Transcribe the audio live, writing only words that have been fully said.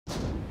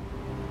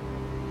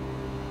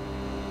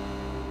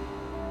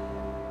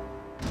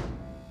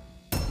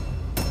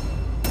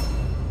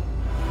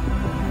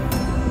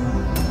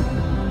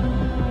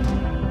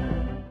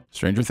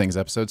Stranger Things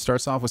episode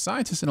starts off with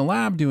scientists in a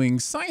lab doing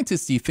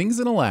scientisty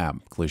things in a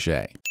lab,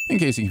 cliche. In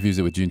case you confuse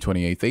it with June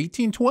 28th,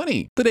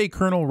 1820, the day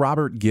Colonel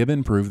Robert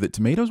Gibbon proved that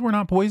tomatoes were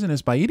not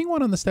poisonous by eating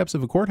one on the steps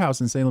of a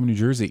courthouse in Salem, New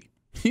Jersey.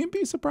 You'd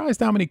be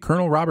surprised how many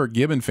Colonel Robert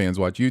Gibbon fans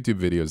watch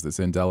YouTube videos that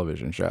send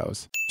television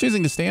shows.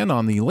 Choosing to stand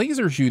on the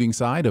laser shooting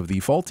side of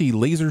the faulty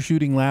laser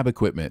shooting lab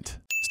equipment.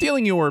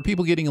 Stealing your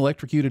people getting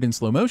electrocuted in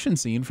slow motion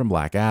scene from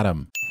Black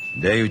Adam.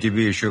 Даю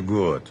тебе еще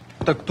год.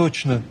 Так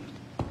точно,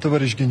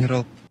 товарищ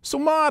генерал. So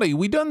Marty,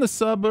 we done the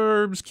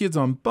suburbs, kids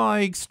on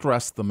bikes,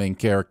 dressed the main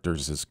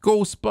characters as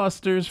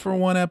Ghostbusters for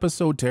one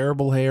episode,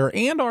 terrible hair,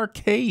 and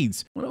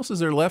arcades. What else is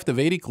there left of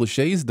 80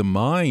 cliches to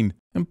mine?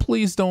 And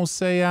please don't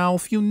say,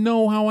 Alf, you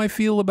know how I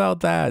feel about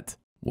that.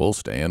 Well,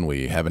 Stan,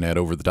 we haven't had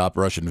over-the-top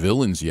Russian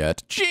villains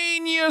yet.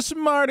 Genius,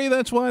 Marty,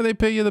 that's why they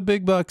pay you the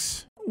big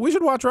bucks. We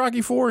should watch Rocky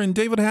IV and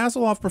David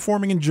Hasselhoff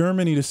performing in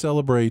Germany to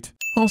celebrate.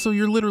 Also,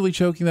 you're literally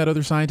choking that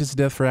other scientist to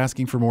death for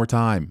asking for more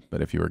time.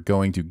 But if you are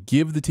going to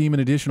give the team an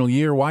additional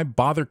year, why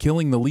bother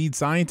killing the lead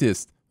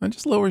scientist? That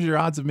just lowers your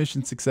odds of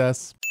mission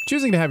success.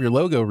 Choosing to have your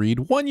logo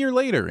read 1 year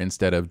later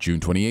instead of June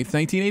 28th,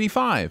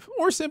 1985,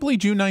 or simply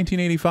June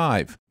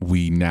 1985.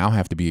 We now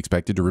have to be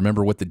expected to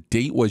remember what the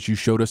date was you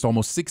showed us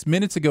almost 6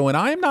 minutes ago, and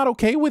I am not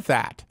okay with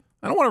that.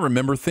 I don't want to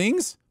remember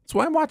things. That's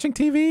why I'm watching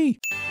TV.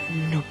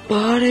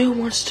 Nobody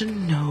wants to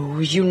know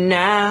you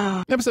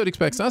now. The episode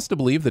expects us to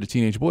believe that a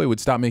teenage boy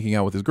would stop making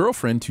out with his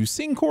girlfriend to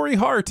sing Corey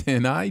Hart,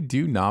 and I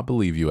do not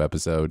believe you,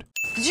 episode.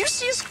 Did you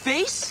see his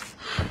face?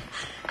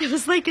 It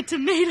was like a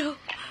tomato.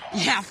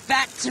 Yeah,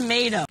 fat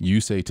tomato.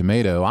 You say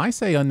tomato, I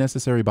say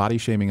unnecessary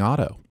body-shaming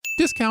Otto.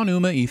 Discount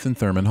Uma, Ethan,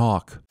 Thurman,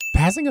 Hawk.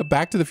 Passing up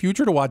Back to the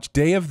Future to watch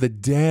Day of the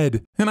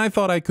Dead, and I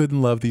thought I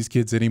couldn't love these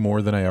kids any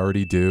more than I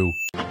already do.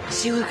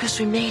 See, Lucas,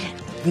 we made it.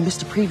 We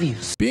missed the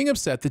previews. Being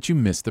upset that you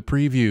missed the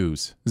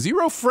previews.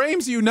 Zero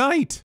frames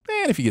unite!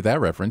 And if you get that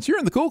reference, you're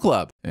in the cool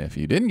club. If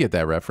you didn't get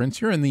that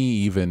reference, you're in the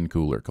even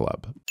cooler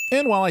club.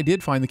 And while I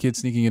did find the kids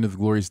sneaking into the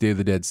glorious Day of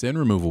the Dead sin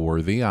removal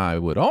worthy, I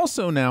would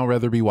also now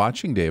rather be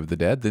watching Day of the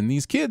Dead than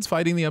these kids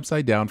fighting the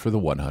Upside Down for the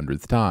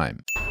 100th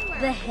time.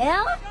 The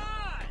hell?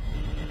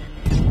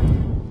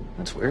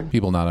 That's weird.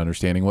 People not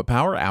understanding what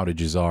power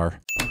outages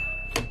are.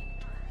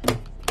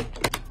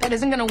 That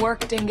isn't gonna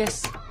work,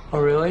 dingus.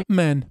 Oh, really?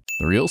 Men.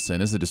 The real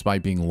sin is that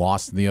despite being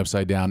lost in the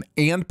Upside Down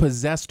and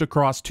possessed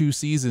across 2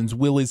 seasons,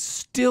 Will is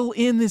still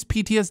in this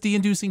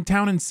PTSD-inducing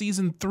town in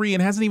season 3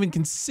 and hasn't even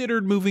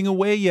considered moving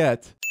away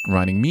yet.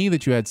 Reminding me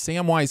that you had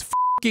Samwise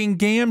f***ing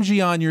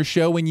Gamgee on your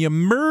show and you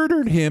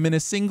murdered him in a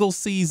single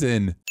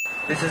season.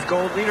 This is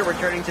Gold Leader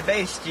returning to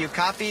base. Do you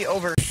copy?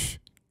 Over.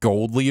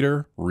 Gold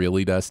Leader?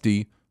 Really,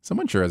 Dusty?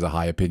 Someone sure has a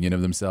high opinion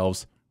of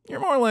themselves. You're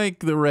more like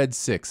the Red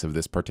Six of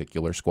this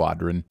particular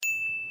squadron.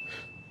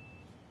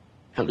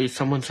 At least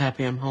someone's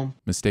happy I'm home.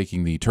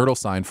 Mistaking the turtle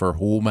sign for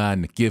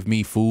 "Human, give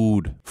me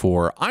food"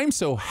 for "I'm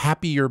so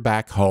happy you're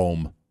back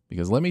home."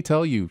 Because let me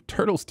tell you,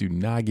 turtles do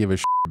not give a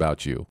shit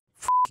about you.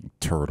 F***ing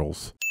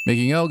turtles.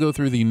 Making Elle go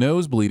through the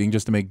nose bleeding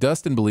just to make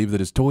Dustin believe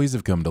that his toys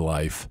have come to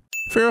life.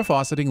 Farrah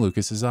fauceting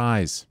Lucas's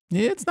eyes.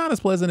 It's not as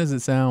pleasant as it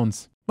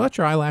sounds, but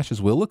your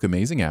eyelashes will look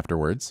amazing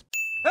afterwards.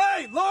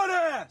 Hey, lord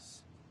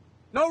ass!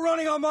 No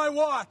running on my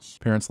watch!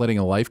 Parents letting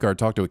a lifeguard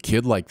talk to a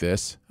kid like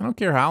this. I don't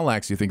care how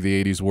lax you think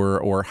the 80s were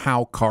or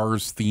how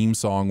Cars theme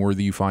song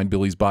worthy you find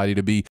Billy's body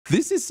to be.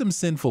 This is some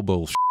sinful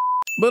bullshit.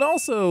 But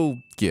also,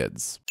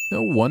 kids.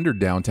 No wonder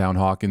downtown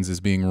Hawkins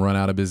is being run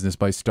out of business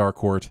by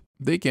Starcourt.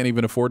 They can't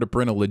even afford to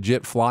print a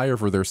legit flyer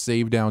for their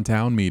Save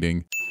Downtown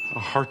meeting. A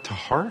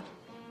heart-to-heart?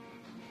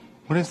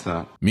 What is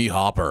that? Me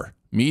Hopper.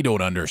 Me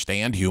don't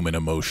understand human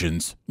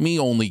emotions. Me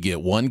only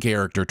get one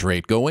character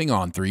trait going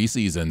on 3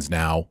 seasons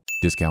now.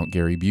 Discount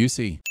Gary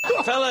Busey.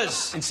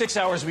 Fellas, in 6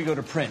 hours we go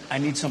to print. I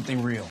need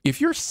something real.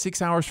 If you're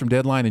 6 hours from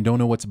deadline and don't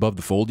know what's above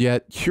the fold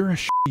yet, you're a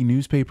shitty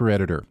newspaper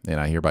editor. And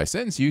I hereby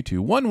sentence you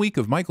to 1 week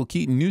of Michael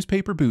Keaton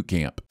newspaper boot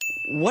camp.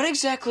 What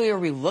exactly are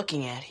we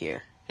looking at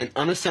here? An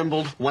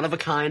unassembled,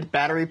 one-of-a-kind,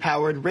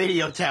 battery-powered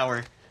radio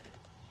tower.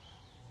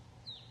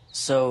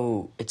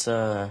 So, it's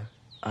a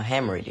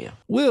ham radio.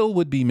 Will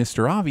would be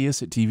Mr.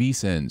 Obvious at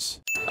TVSins.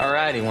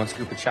 Alrighty, 1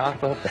 scoop of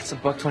chocolate. That's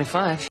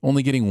 $1.25.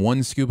 Only getting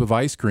 1 scoop of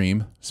ice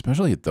cream,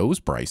 especially at those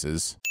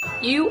prices.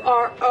 You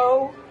are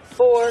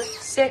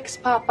 046,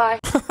 Popeye.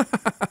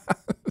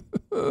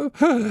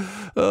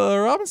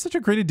 Robin's such a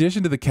great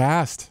addition to the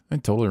cast.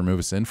 I'd totally remove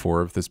a sin for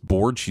her if this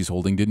board she's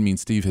holding didn't mean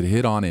Steve had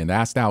hit on and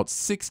asked out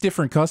 6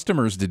 different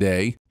customers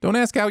today. Don't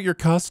ask out your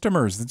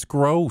customers. That's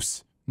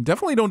gross.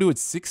 Definitely don't do it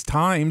 6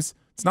 times.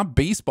 It's not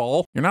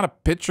baseball. You're not a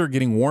pitcher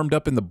getting warmed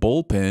up in the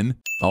bullpen.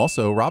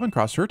 Also, Robin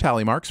crossed her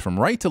tally marks from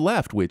right to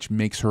left, which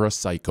makes her a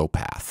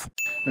psychopath.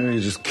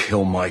 Maybe just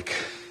kill Mike.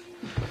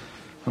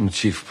 I'm the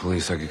chief of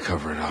police. I could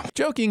cover it up.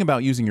 Joking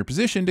about using your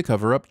position to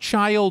cover up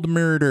child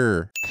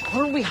murder.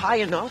 Aren't we high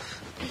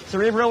enough?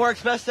 Cerebro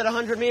works best at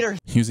 100 meters.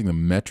 Using the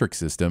metric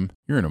system.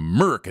 You're in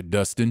America,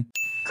 Dustin.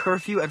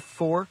 Curfew at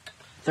 4?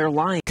 They're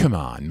lying. Come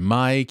on,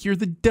 Mike. You're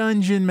the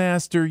dungeon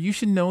master. You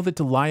should know that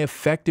to lie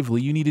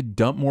effectively, you need to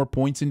dump more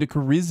points into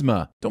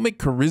charisma. Don't make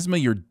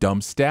charisma your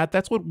dump stat.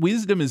 That's what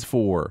wisdom is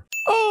for.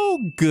 Oh,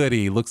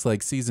 goody. Looks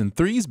like season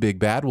 3's big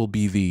bad will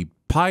be the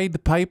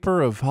Pied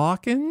Piper of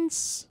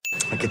Hawkins.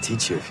 I could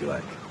teach you if you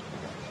like.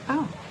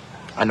 Oh.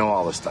 I know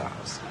all the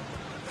styles.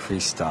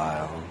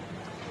 Freestyle,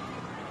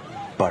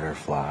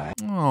 butterfly,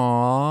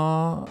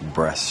 Aww.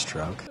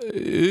 breaststroke.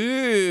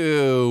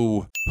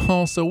 Ew.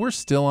 Oh, so we're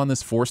still on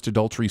this forced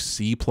adultery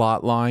C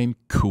plot line?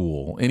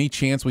 Cool. Any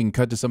chance we can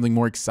cut to something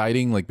more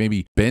exciting, like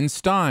maybe Ben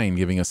Stein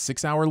giving a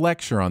 6-hour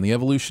lecture on the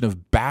evolution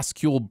of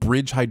bascule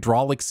bridge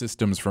hydraulic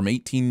systems from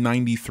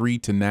 1893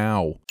 to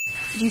now?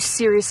 Did you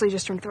seriously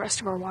just drink the rest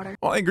of our water?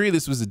 Well, I agree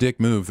this was a dick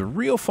move. The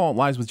real fault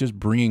lies with just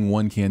bringing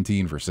one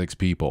canteen for 6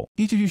 people.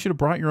 Each of you should have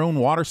brought your own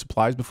water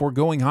supplies before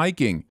going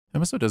hiking.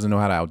 Episode doesn't know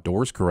how to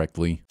outdoors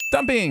correctly.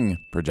 Dumping,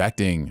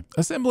 projecting,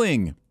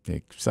 assembling,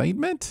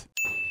 excitement.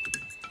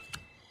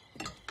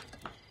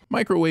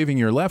 Microwaving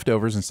your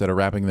leftovers instead of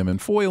wrapping them in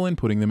foil and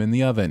putting them in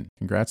the oven.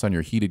 Congrats on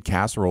your heated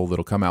casserole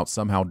that'll come out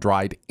somehow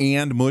dried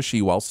and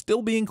mushy while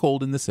still being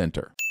cold in the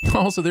center.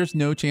 Also, there's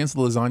no chance the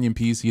lasagna and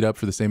peas heat up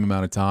for the same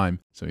amount of time,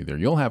 so either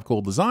you'll have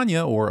cold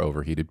lasagna or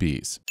overheated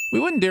peas. We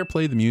wouldn't dare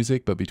play the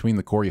music, but between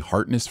the Corey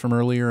Hartness from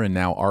earlier and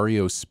now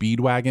REO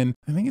Speedwagon,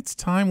 I think it's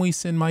time we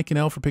send Mike and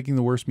Elle for picking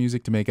the worst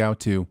music to make out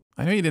to.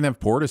 I know you didn't have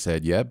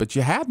Portishead yet, but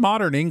you had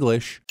modern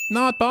English.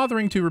 Not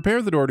bothering to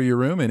repair the door to your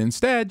room and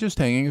instead just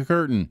hanging a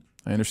curtain.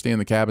 I understand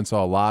the cabin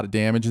saw a lot of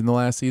damage in the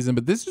last season,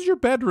 but this is your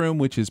bedroom,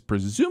 which is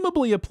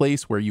presumably a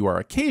place where you are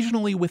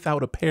occasionally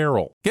without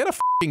apparel. Get a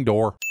f***ing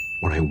door.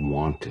 What I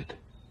wanted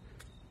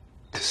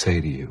to say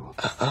to you.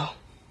 Uh-oh.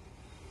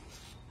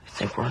 I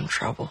think we're in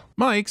trouble.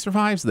 Mike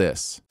survives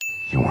this.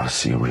 You want to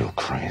see real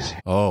crazy?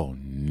 Oh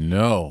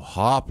no,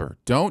 Hopper,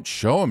 don't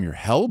show him your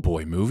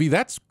Hellboy movie.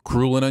 That's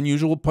cruel and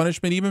unusual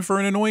punishment even for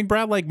an annoying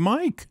brat like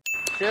Mike.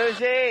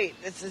 Suzie,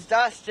 this is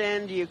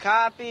Dustin. Do you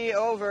copy?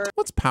 Over.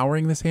 What's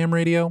powering this ham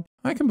radio?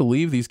 I can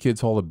believe these kids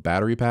hauled a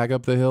battery pack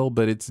up the hill,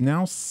 but it's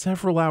now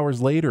several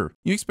hours later.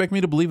 You expect me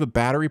to believe a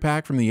battery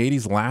pack from the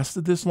 80s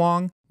lasted this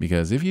long?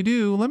 Because if you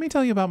do, let me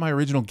tell you about my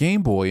original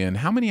Game Boy and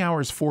how many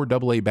hours 4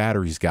 AA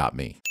batteries got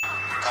me.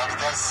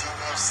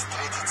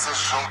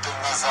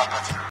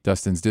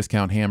 Dustin's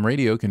discount ham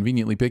radio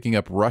conveniently picking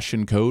up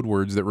Russian code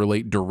words that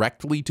relate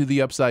directly to the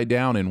Upside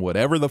Down, and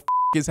whatever the f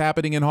is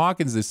happening in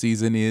Hawkins this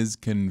season is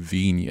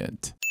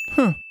convenient.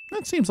 Huh.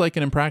 That seems like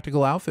an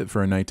impractical outfit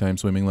for a nighttime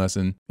swimming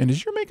lesson. And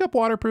is your makeup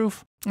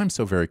waterproof? I'm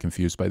so very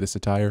confused by this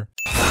attire.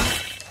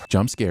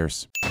 Jump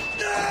scares.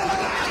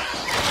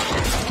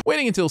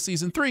 Waiting until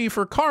season 3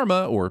 for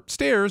karma, or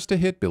stairs, to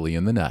hit Billy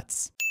in the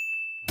nuts.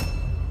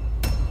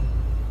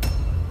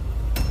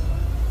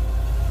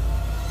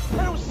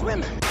 I don't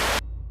swim.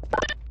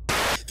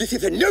 This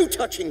is a no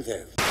touching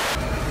zone.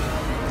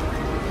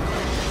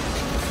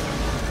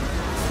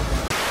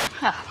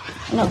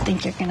 I don't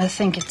think you're gonna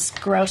think it's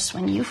gross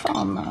when you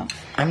fall in love.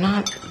 I'm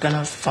not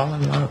gonna fall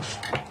in love.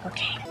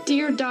 Okay.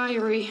 Dear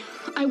Diary,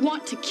 I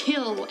want to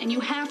kill, and you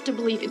have to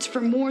believe it's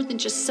for more than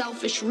just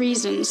selfish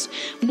reasons.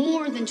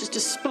 More than just a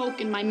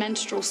spoke in my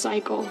menstrual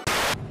cycle.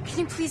 Can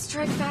you please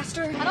drive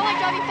faster? I don't like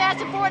driving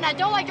fast and forward, and I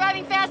don't like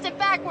driving fast and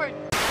backward.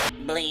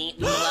 Bleep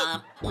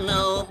blop,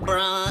 no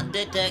bra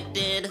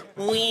detected.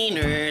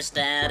 Wiener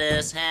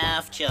status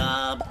half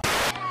job.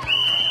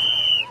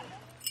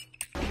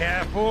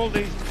 Careful,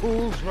 these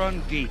pools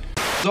run deep.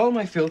 All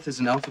my filth is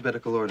in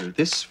alphabetical order.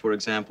 This, for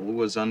example,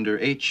 was under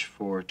H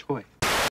for toy.